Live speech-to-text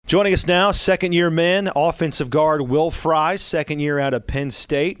Joining us now, second-year man, offensive guard Will Fries, second year out of Penn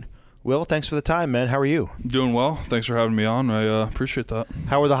State. Will, thanks for the time, man. How are you? Doing well. Thanks for having me on. I appreciate that.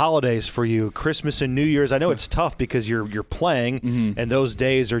 How are the holidays for you? Christmas and New Year's. I know it's tough because you're playing, and those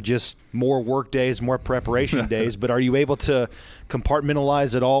days are just more work days, more preparation days. But are you able to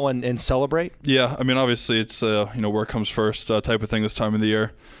compartmentalize it all and celebrate? Yeah, I mean, obviously it's work comes first type of thing this time of the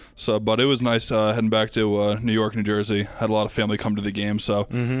year. So, but it was nice heading back to New York, New Jersey. Had a lot of family come to the game. So,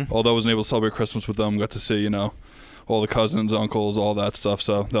 although I wasn't able to celebrate Christmas with them, got to see all the cousins, uncles, all that stuff.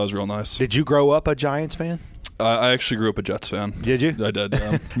 So that was real nice. Did you grow up a Giants fan? I actually grew up a Jets fan. Did you? I did.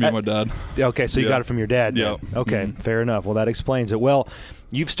 Yeah. Me and my dad. Okay, so you got it from your dad. Yeah. Okay, fair enough. Well, that explains it. Well,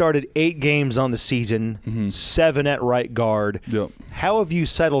 you've started 8 games on the season, 7 at right guard. Yep. How have you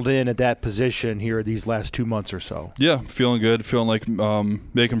settled in at that position here these last 2 months or so? Yeah, feeling good. Feeling like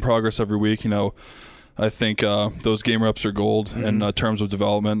making progress every week. I think those game reps are gold in terms of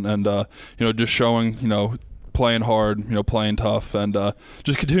development, and just showing playing hard, playing tough, and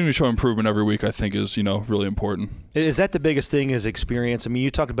just continuing to show improvement every week, I think is, really important. Is that the biggest thing is experience? I mean, you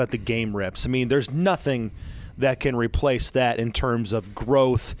talked about the game reps. I mean, there's nothing that can replace that in terms of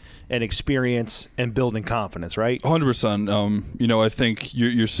growth and experience and building confidence, right? 100%. I think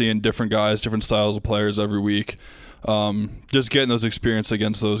you're seeing different guys, different styles of players every week. Just getting those experience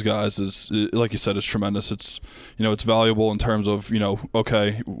against those guys is, like you said, is tremendous. It's it's valuable in terms of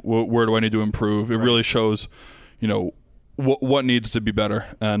okay, where do I need to improve? It really shows what needs to be better,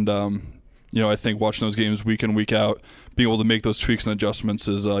 and I think watching those games week in, week out, being able to make those tweaks and adjustments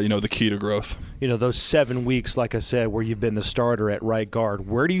is the key to growth. Those 7 weeks, like I said, where you've been the starter at right guard,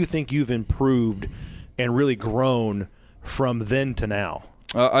 where do you think you've improved and really grown from then to now?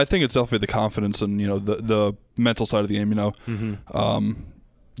 I think it's definitely the confidence and the mental side of the game.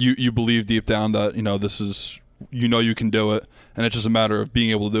 You believe deep down that this is you can do it, and it's just a matter of being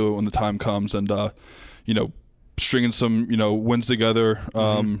able to do it when the time comes, and stringing some wins together,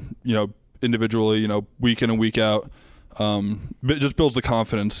 individually, week in and week out. It just builds the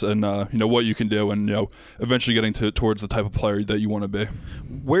confidence and what you can do, and eventually getting towards the type of player that you want to be.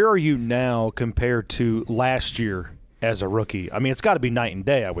 Where are you now compared to last year as a rookie? I mean, it's got to be night and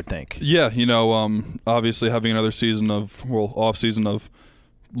day, I would think. Yeah, obviously having another off season of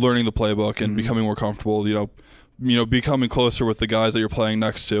learning the playbook and becoming more comfortable, becoming closer with the guys that you're playing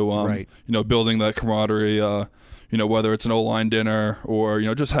next to, building that camaraderie, whether it's an O-line dinner or,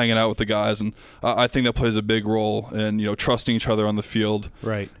 just hanging out with the guys. And I think that plays a big role in, trusting each other on the field.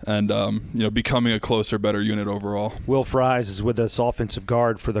 Right. And, becoming a closer, better unit overall. Will Fries is with us, offensive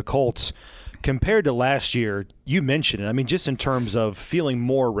guard for the Colts. Compared to last year, you mentioned it. I mean, just in terms of feeling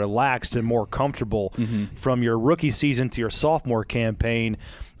more relaxed and more comfortable from your rookie season to your sophomore campaign.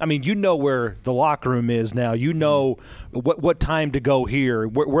 I mean, you know where the locker room is now. You know what time to go here,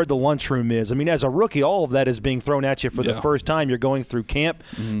 where the lunchroom is. I mean, as a rookie, all of that is being thrown at you for the first time. You're going through camp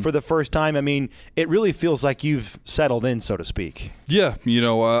for the first time. I mean, it really feels like you've settled in, so to speak. Yeah,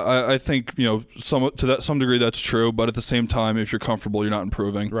 I think to some degree that's true, but at the same time, if you're comfortable, you're not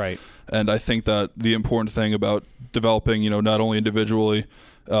improving. Right. And I think that the important thing about developing, not only individually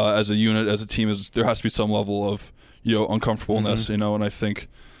as a unit, as a team, is there has to be some level of uncomfortableness, and I think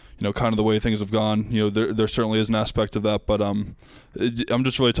kind of the way things have gone, there certainly is an aspect of that, but I'm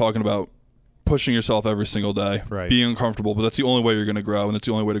just really talking about pushing yourself every single day, being uncomfortable, but that's the only way you're going to grow, and that's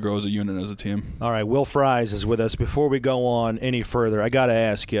the only way to grow as a unit, as a team. All right, Will Fries is with us. Before we go on any further, I got to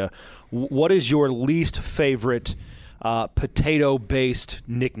ask you, what is your least favorite potato-based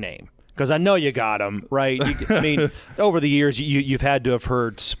nickname? Because I know you got them, right? I mean, over the years, you've had to have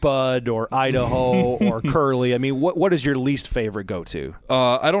heard Spud or Idaho or Curly. I mean, what is your least favorite go-to?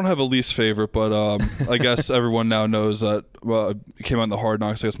 I don't have a least favorite, but I guess everyone now knows that it came out in the Hard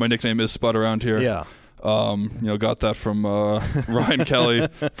Knocks. I guess my nickname is Spud around here. Yeah. Got that from Ryan Kelly,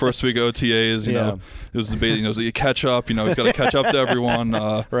 first week OTAs, it was the bait, you catch up, he's got to catch up to everyone.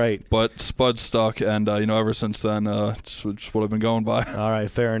 Right. But Spud stuck, and, ever since then, just what I've been going by. All right,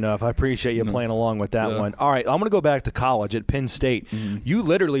 fair enough. I appreciate you playing along with that one. All right, I'm going to go back to college at Penn State. You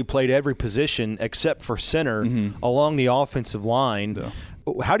literally played every position except for center along the offensive line.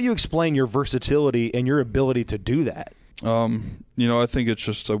 Yeah. How do you explain your versatility and your ability to do that? I think it's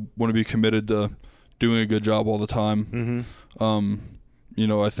just I want to be committed to doing a good job all the time.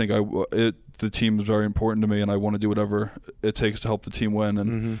 I think the team is very important to me, and I want to do whatever it takes to help the team win.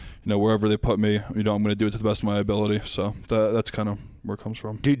 And wherever they put me, I'm going to do it to the best of my ability. So that's kind of where it comes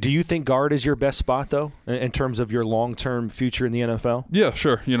from. Do you think guard is your best spot though, in terms of your long-term future in the NFL? Yeah,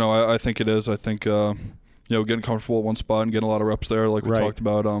 sure. I think it is. I think getting comfortable at one spot and getting a lot of reps there, like we talked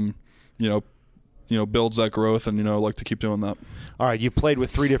about. builds that growth, and like to keep doing that. All right, you played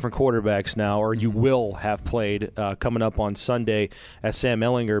with 3 different quarterbacks now, or you will have played coming up on Sunday as Sam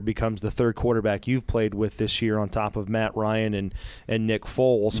Ehlinger becomes the 3rd quarterback you've played with this year on top of Matt Ryan and Nick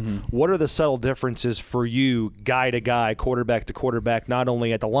Foles. What are the subtle differences for you, guy to guy, quarterback to quarterback, not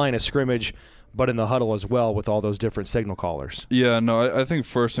only at the line of scrimmage but in the huddle as well with all those different signal callers? Yeah, no, I think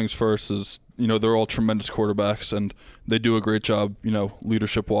first things first is, they're all tremendous quarterbacks, and they do a great job,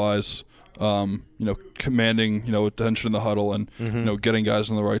 leadership-wise, commanding, attention in the huddle and, getting guys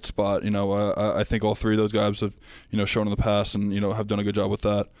in the right spot. I think all 3 of those guys have, shown in the past and, have done a good job with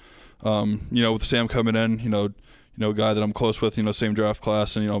that. With Sam coming in, a guy that I'm close with, same draft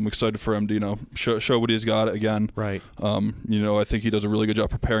class, and I'm excited for him to show what he's got again. Right. I think he does a really good job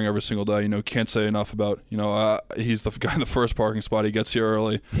preparing every single day. Can't say enough about he's the guy in the first parking spot. He gets here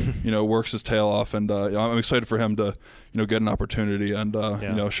early, works his tail off, and I'm excited for him to get an opportunity and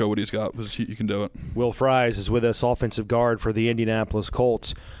show what he's got, because he can do it. Will Fries is with us, offensive guard for the Indianapolis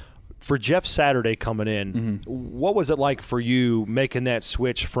Colts. For Jeff Saturday coming in, what was it like for you making that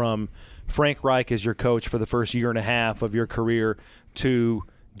switch from Frank Reich as your coach for the first year and a half of your career to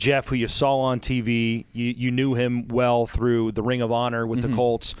Jeff, who you saw on TV? You knew him well through the Ring of Honor with the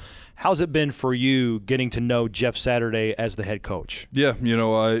Colts. How's it been for you getting to know Jeff Saturday as the head coach? Yeah,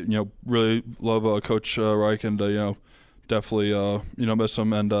 I really love Coach Reich, and definitely miss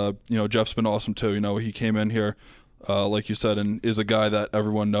him. And Jeff's been awesome too. He came in here, like you said, and is a guy that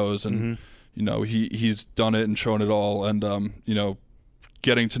everyone knows, and he's done it and shown it all, and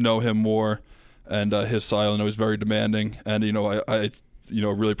getting to know him more and his style. He's very demanding, and I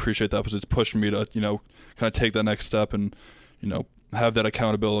really appreciate that, because it's pushed me to kind of take that next step and have that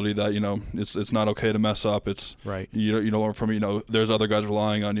accountability that it's not okay to mess up. It's right. You learn from it. There's other guys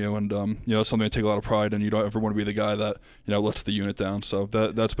relying on you, and it's something I take a lot of pride in. You don't ever want to be the guy that lets the unit down. So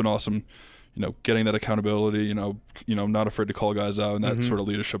that's been awesome. Getting that accountability, not afraid to call guys out, and that sort of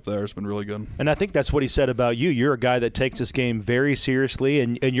leadership there has been really good. And I think that's what he said about you. You're a guy that takes this game very seriously,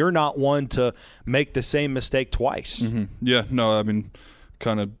 and you're not one to make the same mistake twice. Yeah, no, I mean,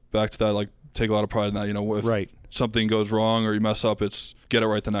 kind of back to that, take a lot of pride in that. If something goes wrong or you mess up, it's get it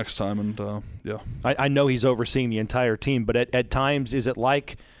right the next time, and yeah. I know he's overseeing the entire team, but at times, is it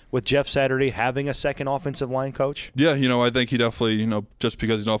like with Jeff Saturday having a second offensive line coach? Yeah, I think he definitely, just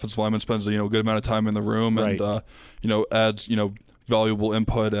because he's an offensive lineman, spends a good amount of time in the room, and adds valuable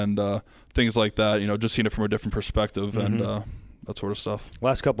input and things like that. Just seeing it from a different perspective, and that sort of stuff.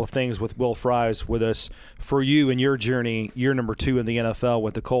 Last couple of things with Will Fries with us. For you in your journey, year number 2 in the NFL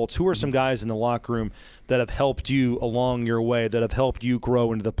with the Colts, who are some guys in the locker room that have helped you along your way, that have helped you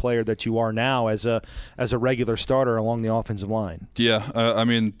grow into the player that you are now as a regular starter along the offensive line? Yeah, I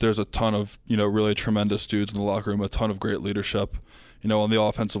mean, there's a ton of really tremendous dudes in the locker room, a ton of great leadership. On the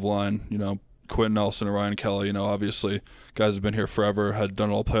offensive line, Quentin Nelson and Ryan Kelly. Obviously, guys have been here forever, had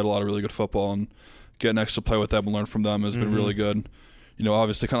done all, played a lot of really good football, and getting extra play with them and learn from them has been really good.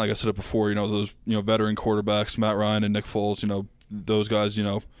 Obviously, kind of like I said it before, those veteran quarterbacks, Matt Ryan and Nick Foles, those guys,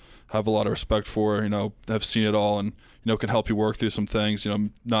 have a lot of respect for, have seen it all, and can help you work through some things.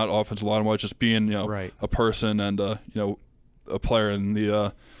 Not offensive line wise, just being a person and a player in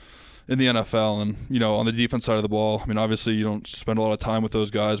the NFL, and on the defense side of the ball. I mean, obviously you don't spend a lot of time with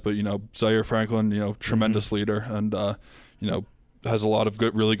those guys, but Zaire Franklin, tremendous leader, and has a lot of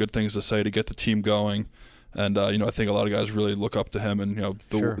really good things to say to get the team going. And, I think a lot of guys really look up to him and,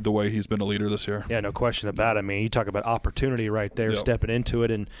 the way he's been a leader this year. Yeah, no question about it. I mean, you talk about opportunity right there, stepping into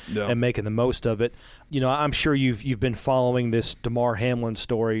it and making the most of it. I'm sure you've been following this Damar Hamlin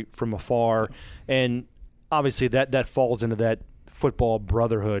story from afar, and obviously that falls into that football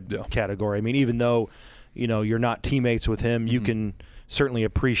brotherhood category. I mean, even though, you're not teammates with him, you can certainly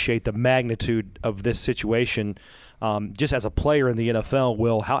appreciate the magnitude of this situation. Just as a player in the NFL,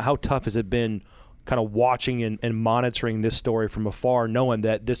 Will, how tough has it been kind of watching and monitoring this story from afar, knowing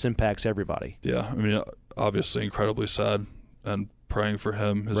that this impacts everybody? Yeah, I mean, obviously incredibly sad, and praying for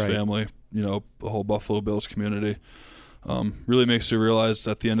him, his family, the whole Buffalo Bills community. Really makes you realize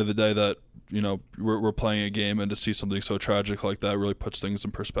at the end of the day that, we're playing a game, and to see something so tragic like that really puts things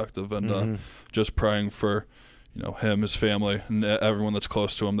in perspective. And just praying for, him, his family, and everyone that's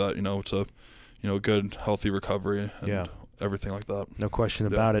close to him, that, it's a good, healthy recovery and everything like that. No question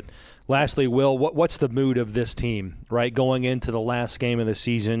about it. Lastly, Will, what's the mood of this team, right? Going into the last game of the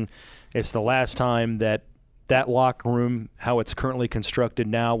season, it's the last time that locker room, how it's currently constructed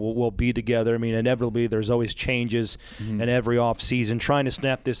now, will be together. I mean, inevitably there's always changes in every offseason. Trying to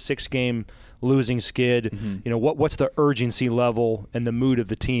snap this 6-game losing skid, what's the urgency level and the mood of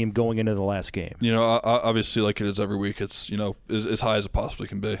the team going into the last game? Obviously, like it is every week, it's, as high as it possibly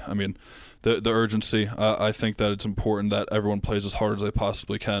can be. I mean, the urgency. I think that it's important that everyone plays as hard as they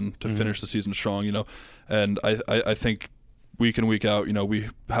possibly can to finish the season strong. And I think week in, week out, we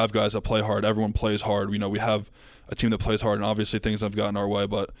have guys that play hard. Everyone plays hard. We have a team that plays hard, and obviously things have gotten our way,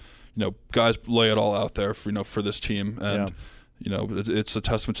 but guys lay it all out there for this team, and it's a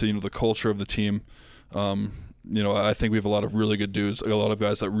testament to the culture of the team. I think we have a lot of really good dudes, a lot of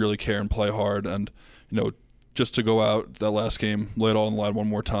guys that really care and play hard, and just to go out that last game, lay it all on the line one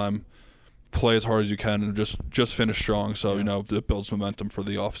more time, play as hard as you can, and just finish strong. So it builds momentum for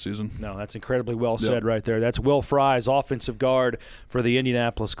the off season. No, that's incredibly well said right there. That's Will Fries, offensive guard for the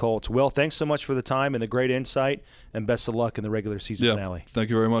Indianapolis Colts. Will, thanks so much for the time and the great insight, and best of luck in the regular season finale. Thank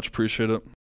you very much. Appreciate it.